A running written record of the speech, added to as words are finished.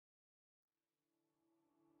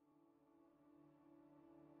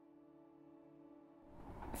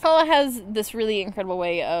FALA has this really incredible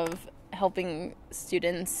way of helping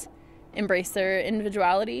students embrace their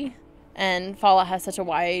individuality, and FALA has such a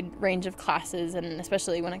wide range of classes, and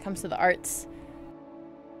especially when it comes to the arts.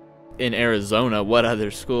 In Arizona, what other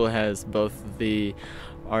school has both the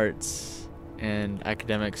arts and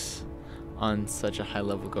academics on such a high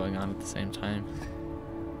level going on at the same time?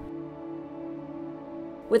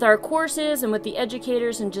 With our courses and with the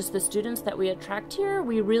educators and just the students that we attract here,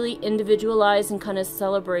 we really individualize and kind of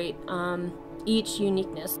celebrate each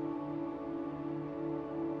uniqueness.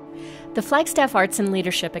 The Flagstaff Arts and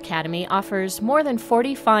Leadership Academy offers more than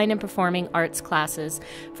 40 fine and performing arts classes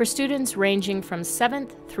for students ranging from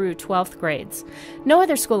 7th through 12th grades. No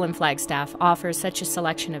other school in Flagstaff offers such a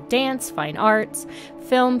selection of dance, fine arts,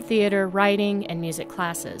 film, theater, writing, and music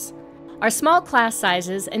classes. Our small class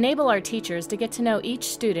sizes enable our teachers to get to know each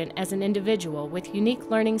student as an individual with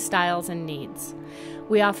unique learning styles and needs.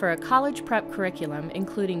 We offer a college prep curriculum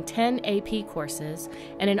including 10 AP courses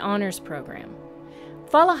and an honors program.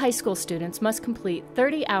 FALA high school students must complete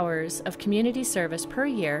 30 hours of community service per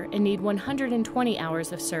year and need 120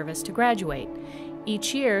 hours of service to graduate.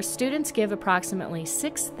 Each year, students give approximately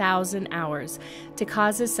 6,000 hours to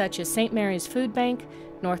causes such as St. Mary's Food Bank,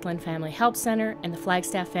 Northland Family Help Center, and the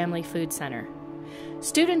Flagstaff Family Food Center.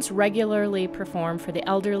 Students regularly perform for the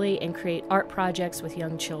elderly and create art projects with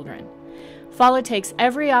young children. FALA takes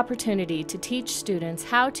every opportunity to teach students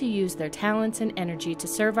how to use their talents and energy to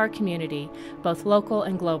serve our community, both local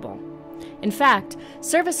and global. In fact,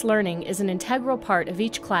 service learning is an integral part of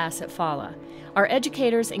each class at FALA. Our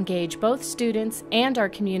educators engage both students and our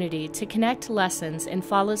community to connect lessons in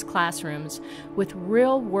FALA's classrooms with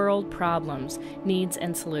real-world problems, needs,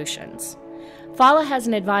 and solutions. FALA has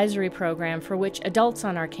an advisory program for which adults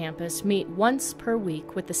on our campus meet once per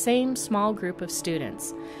week with the same small group of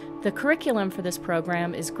students. The curriculum for this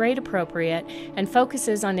program is grade appropriate and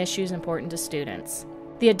focuses on issues important to students.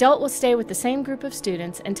 The adult will stay with the same group of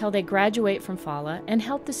students until they graduate from FALA and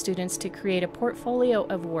help the students to create a portfolio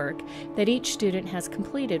of work that each student has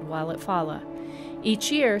completed while at FALA.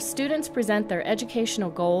 Each year, students present their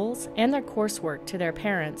educational goals and their coursework to their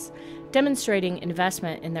parents, demonstrating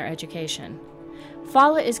investment in their education.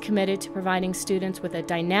 FALA is committed to providing students with a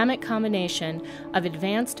dynamic combination of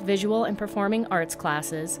advanced visual and performing arts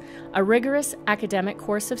classes, a rigorous academic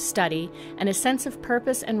course of study, and a sense of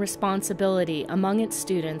purpose and responsibility among its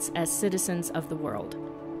students as citizens of the world.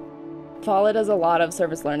 FALA does a lot of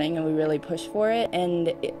service learning, and we really push for it,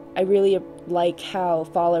 and I really like how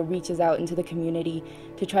FALA reaches out into the community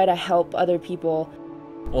to try to help other people.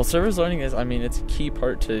 Well, service learning is, it's a key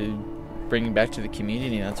part to bringing back to the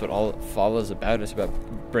community, and that's what all FALA is about. It's about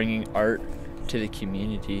bringing art to the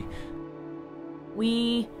community.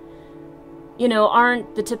 We,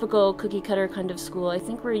 aren't the typical cookie-cutter kind of school. I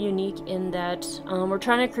think we're unique in that we're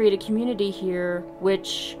trying to create a community here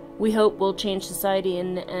which we hope will change society,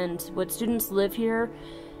 and what students live here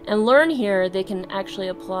and learn here, they can actually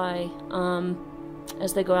apply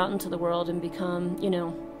as they go out into the world and become,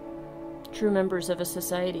 true members of a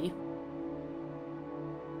society.